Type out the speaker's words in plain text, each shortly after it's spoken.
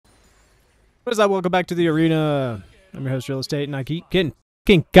What is up? Welcome back to the arena. I'm your host, Real Estate, and I keep getting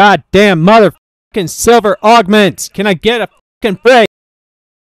fucking goddamn motherfucking silver augments. Can I get a fucking break?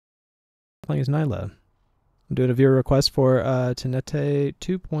 Playing as Nilah. I'm doing a viewer request for Tenete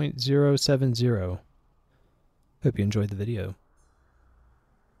 2.070. Hope you enjoyed the video.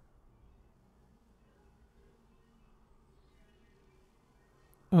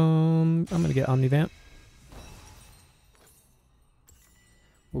 I'm gonna get omnivamp.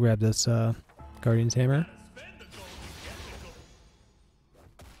 We'll grab this Guardian's Hammer.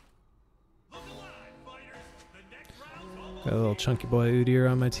 Got a little chunky boy Udyr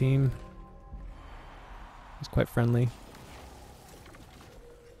on my team. He's quite friendly.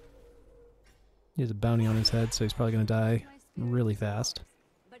 He has a bounty on his head, so he's probably going to die really fast.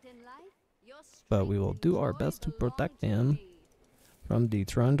 But we will do our best to protect him from the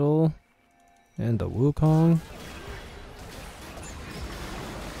Trundle and the Wukong.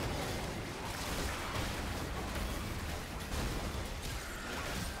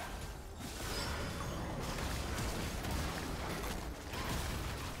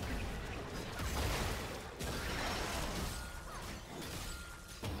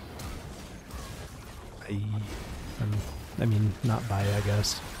 I mean, not buy, I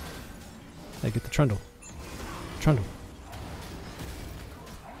guess. I get the Trundle. Trundle.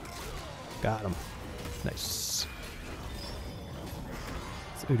 Got him. Nice.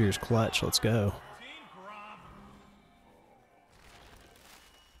 It's Udyr's clutch. Let's go.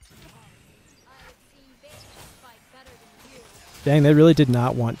 Dang, they really did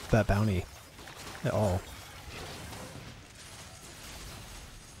not want that bounty at all.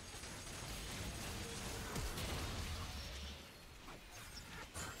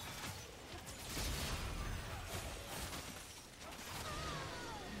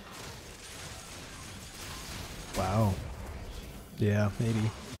 Wow. Yeah, maybe.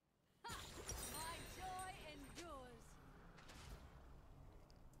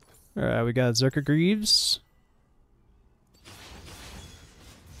 Alright, we got Zerka Greaves.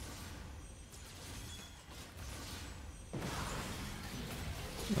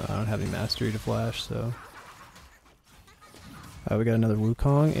 I don't have any mastery to flash, so... we got another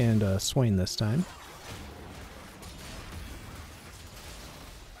Wukong and Swain this time.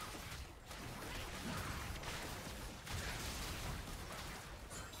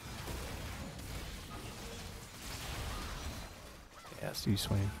 Yeah, see you,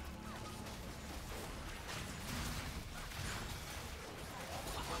 Swain.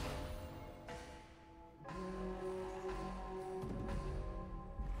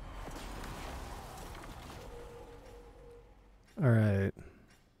 Alright.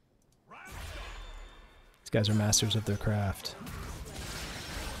 These guys are masters of their craft.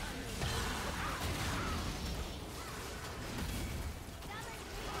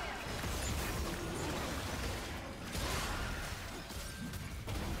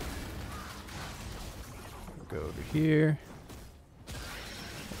 Go over here.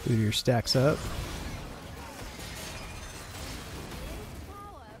 Udyr stacks up.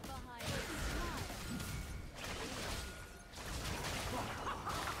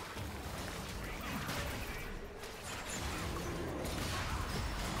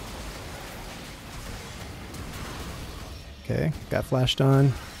 Okay, got flashed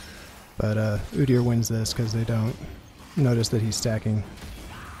on, but Udyr wins this because they don't notice that he's stacking.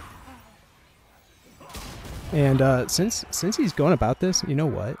 And since he's going about this, you know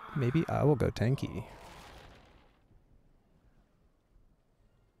what? Maybe I will go tanky.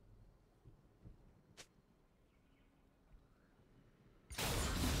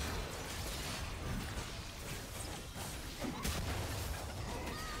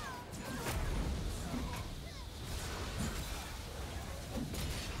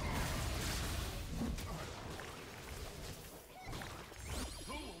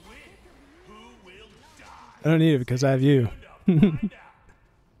 I don't need it because I have you.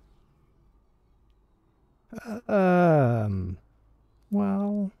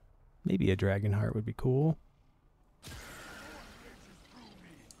 Well, maybe a dragon heart would be cool.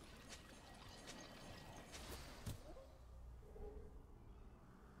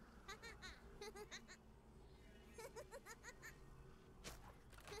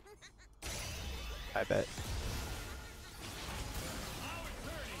 I bet.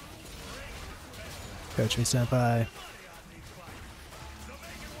 Coach me, senpai.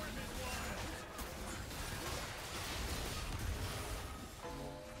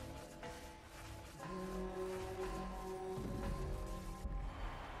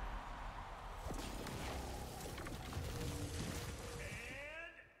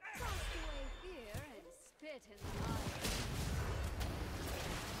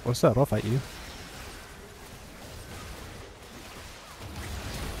 What's up? I'll fight you.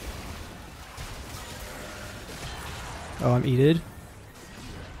 Oh, I'm eated.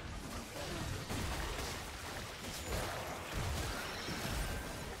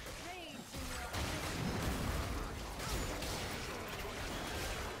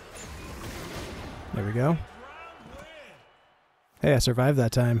 There we go. Hey, I survived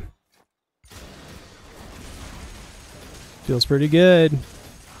that time. Feels pretty good.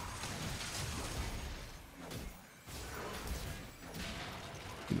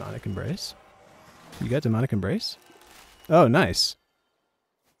 Demonic Embrace? You got Demonic Embrace? Oh, nice.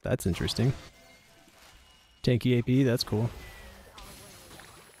 That's interesting. Tanky AP, that's cool.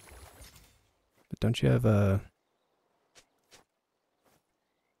 But don't you have a...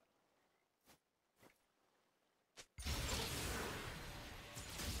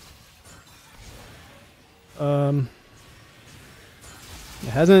 It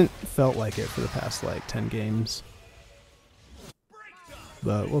hasn't felt like it for the past, like, 10 games.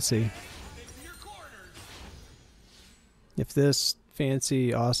 But we'll see. If this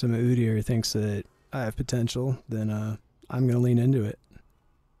fancy, awesome Udyr thinks that I have potential, then I'm going to lean into it.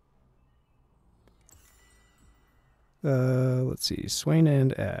 Let's see. Swain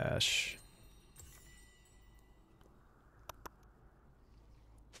and Ashe.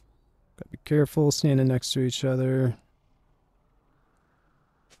 Gotta be careful standing next to each other.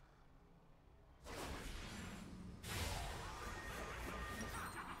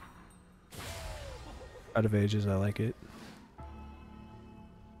 Out of ages, I like it. I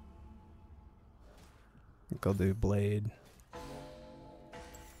think I'll do Blade.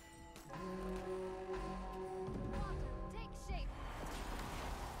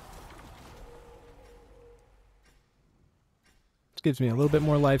 This gives me a little bit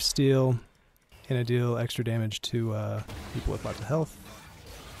more lifesteal, and I deal extra damage to people with lots of health.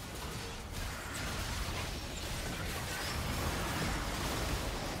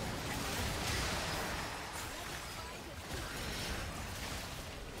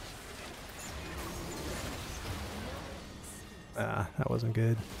 Ah, that wasn't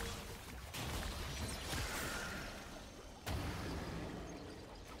good.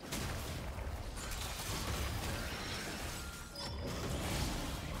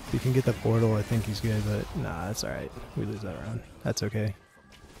 If he can get the portal, I think he's good, but nah, that's alright. We lose that round. That's okay.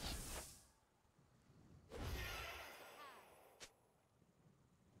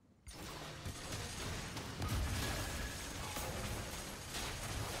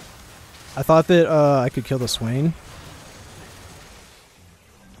 I thought that I could kill the Swain.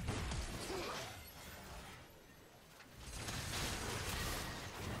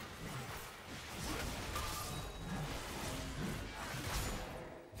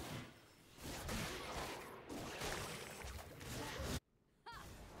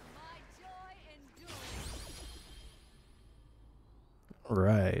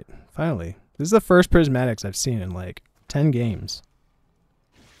 Right. Finally. This is the first prismatics I've seen in like 10 games.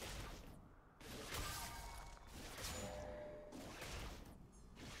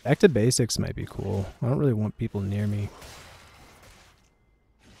 Back to basics might be cool. I don't really want people near me.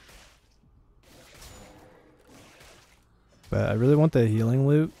 But I really want the healing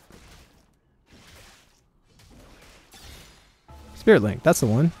loot. Spirit Link, that's the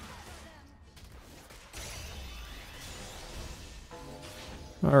one.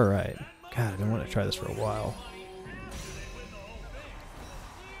 Alright. God, I've been wanting to try this for a while.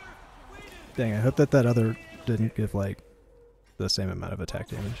 Dang, I hope that that other didn't give, like, the same amount of attack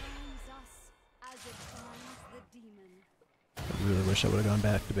damage. I really wish I would have gone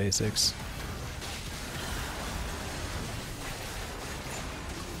back to basics.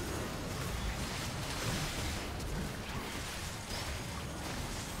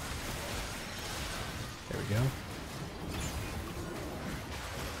 There we go.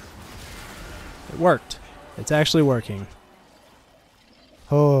 It worked. It's actually working.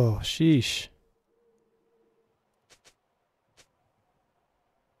 Oh, sheesh.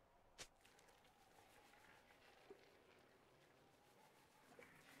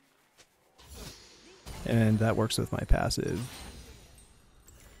 And that works with my passive.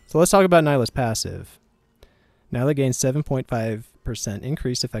 So let's talk about Nilah's passive. Nilah gains 7.5%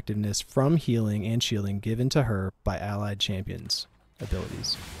 increased effectiveness from healing and shielding given to her by allied champions'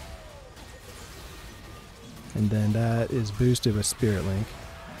 abilities. And then that is boosted with Spirit Link.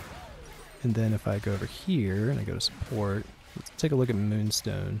 And then if I go over here and I go to support, let's take a look at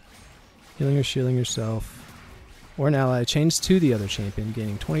Moonstone. Healing or shielding yourself or an ally changed to the other champion,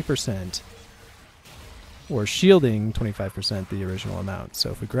 gaining 20%. Or shielding 25% the original amount. So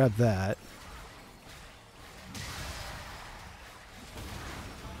if we grab that,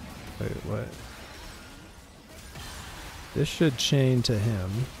 Wait, what? This should chain to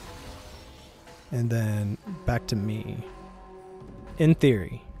him. And then back to me. In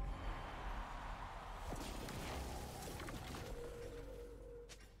theory.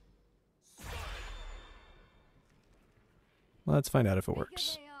 Let's find out if it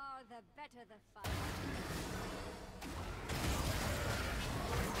works.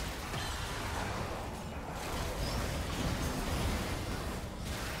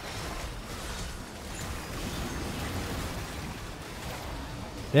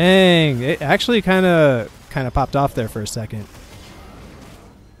 Dang, it actually kind of popped off there for a second.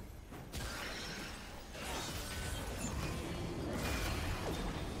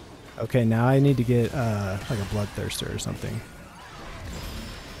 Okay, now I need to get like a bloodthirster or something.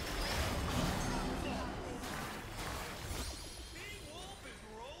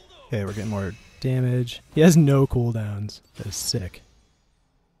 Okay, we're getting more damage. He has no cooldowns. That is sick.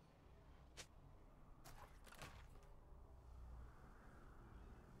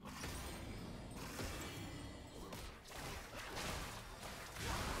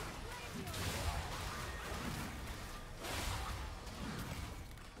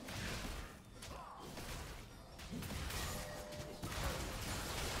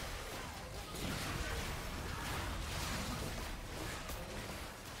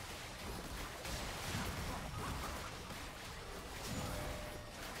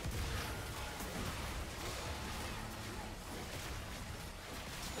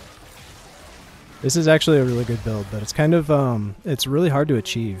 This is actually a really good build, but it's kind of, it's really hard to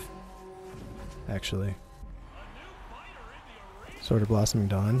achieve, actually. Sword of Blossoming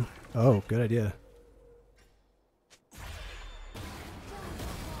Dawn. Oh, good idea.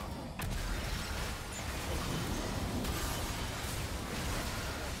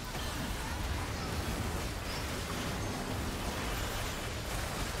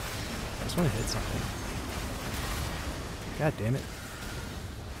 I just want to hit something. God damn it.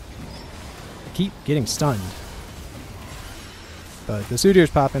 Keep getting stunned, but the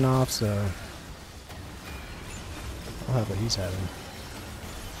Sudhir's popping off, so I'll have what he's having.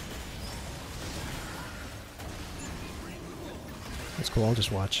 That's cool, I'll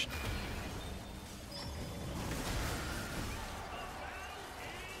just watch.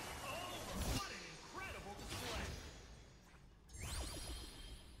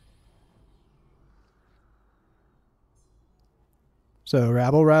 So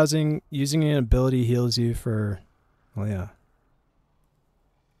rabble rousing, using an ability heals you for, well, yeah.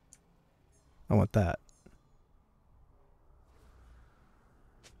 I want that.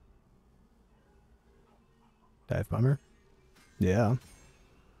 Dive Bomber? Yeah.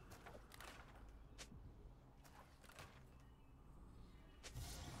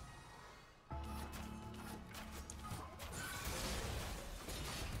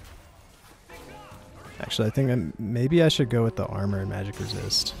 Actually, I think maybe I should go with the armor and magic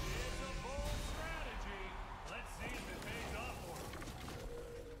resist.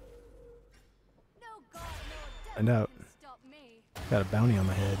 Find out. Got a bounty on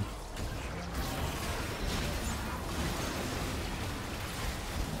my head.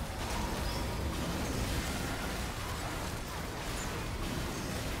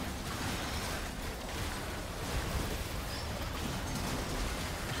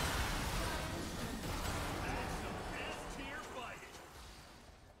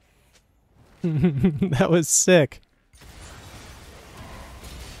 That was sick.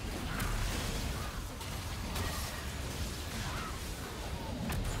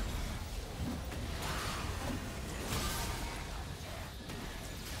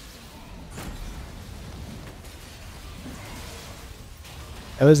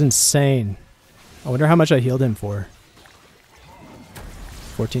 That was insane. I wonder how much I healed him for.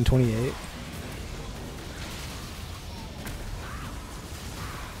 1428.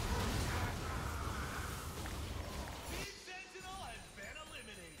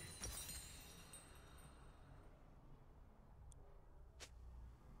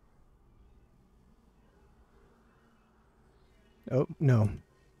 Oh, no.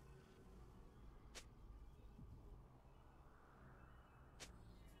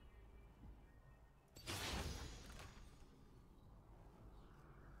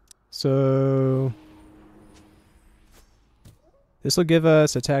 So this will give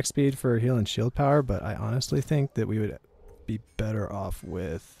us attack speed for heal and shield power, but I honestly think that we would be better off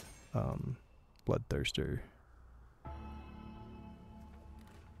with Bloodthirster.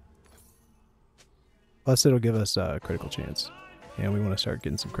 Plus it'll give us a critical chance. And we want to start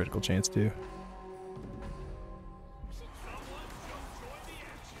getting some critical chance too.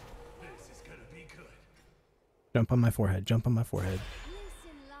 Jump on my forehead, jump on my forehead.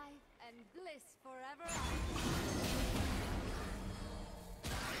 Listen, life,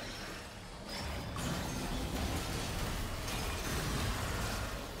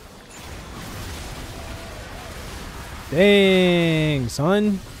 Dang,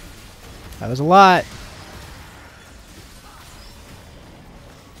 son. That was a lot.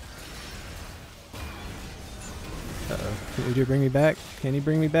 Uh-oh. Would you bring me back? Can you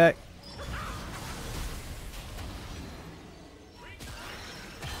bring me back?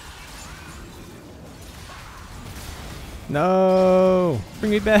 No!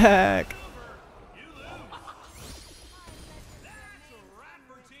 Bring me back!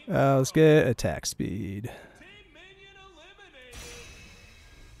 Let's get attack speed.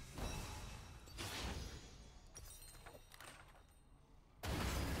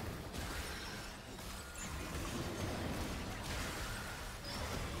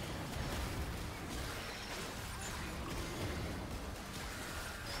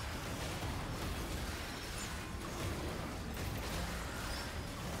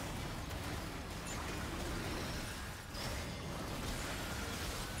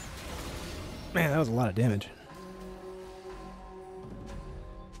 Man, that was a lot of damage.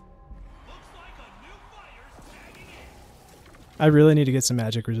 I really need to get some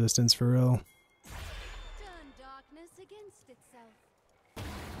magic resistance for real. Turn darkness against itself.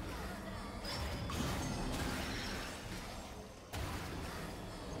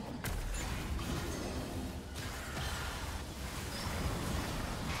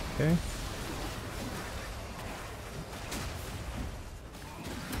 Okay.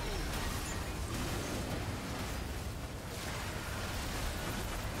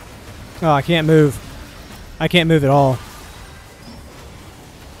 Oh, I can't move. I can't move at all.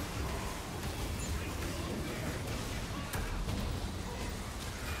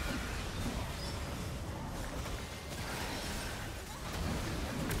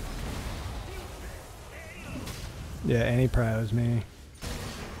 Yeah, any pros me.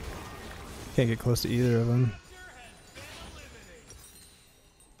 Can't get close to either of them.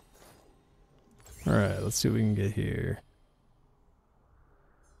 Alright, let's see what we can get here.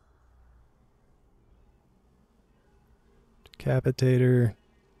 Decapitator.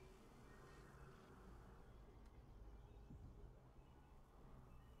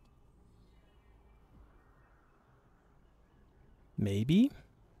 Maybe?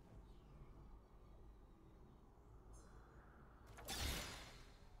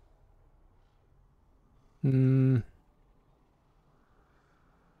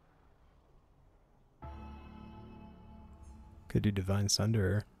 Could do Divine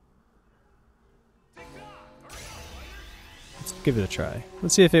Sunder. Let's give it a try.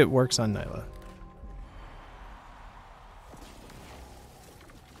 Let's see if it works on Nilah.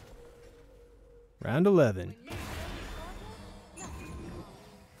 Round 11.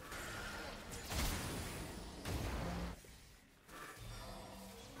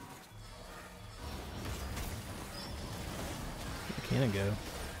 Where can it go?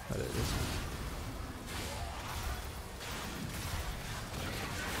 Oh, there it is.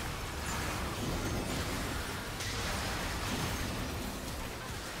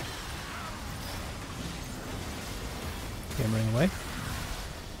 Okay, I'm running away.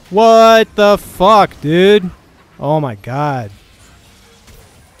 What the fuck, dude? Oh my god.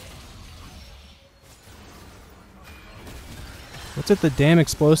 What's with the damn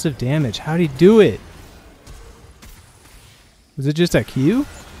explosive damage? How'd he do it? Was it just a Q?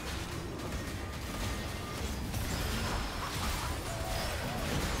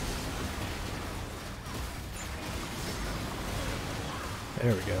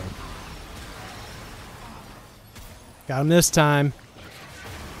 There we go. Got him this time.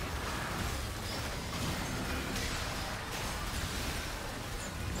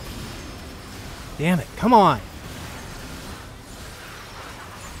 Damn it, come on.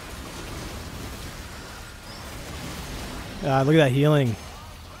 God, look at that healing.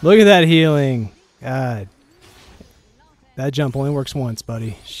 Look at that healing. God. That jump only works once,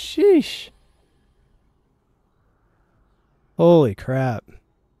 buddy. Sheesh. Holy crap.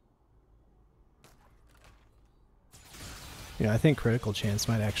 Yeah, I think critical chance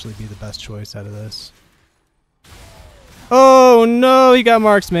might actually be the best choice out of this. Oh no, he got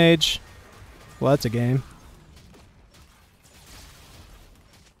Mark's Mage. Well, that's a game.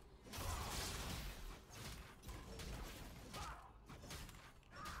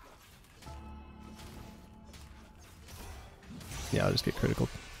 Yeah, I'll just get critical.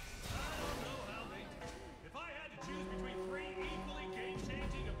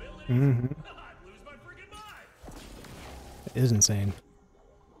 Mm-hmm. It is insane.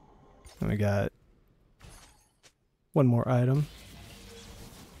 And we got one more item.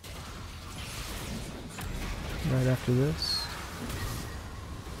 right after this.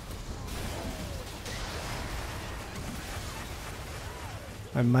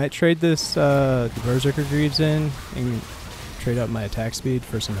 I might trade this the Berserker Greaves in and trade up my attack speed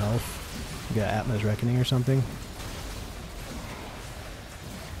for some health. Get Atma's Reckoning or something.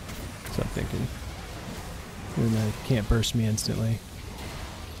 So I'm thinking. Even though it can't burst me instantly.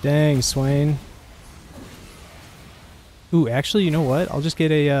 Dang, Swain. Ooh, actually, you know what? I'll just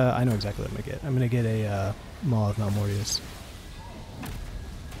get a, I know exactly what I'm gonna get. I'm gonna get a Maw of Malmortius.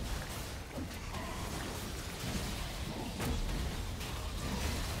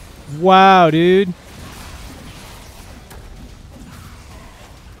 Wow, dude.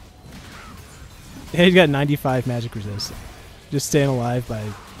 Yeah, he's got 95 magic resist. Just staying alive by,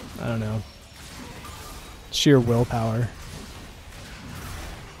 I don't know, sheer willpower.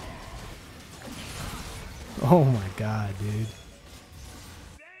 Oh my god, dude.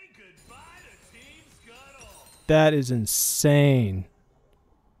 That is insane.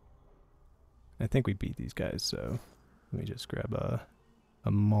 I think we beat these guys, so let me just grab a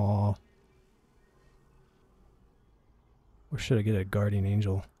Maw. Or should I get a Guardian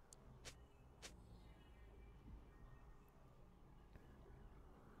Angel?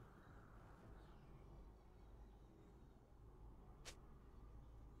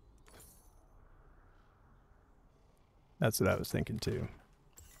 That's what I was thinking too.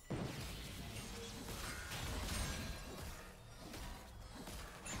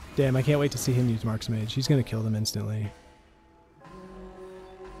 Damn, I can't wait to see him use Mark's Mage. He's gonna kill them instantly.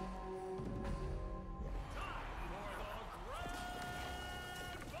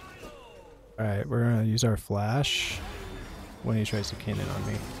 Alright, we're gonna use our flash when he tries to cannon on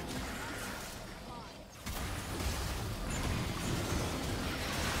me.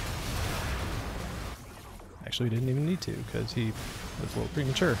 Actually, we didn't even need to, because he was a little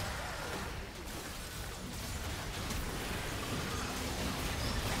premature.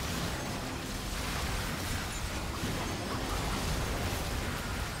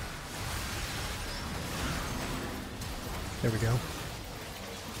 There we go.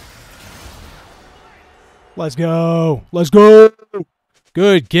 Let's go! Let's go!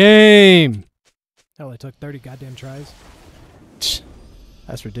 Good game! Hell, I took 30 goddamn tries.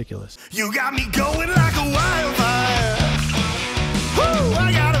 That's ridiculous. You got me going like a wildfire. Woo,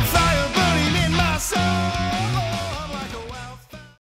 I got a fire burning in my soul.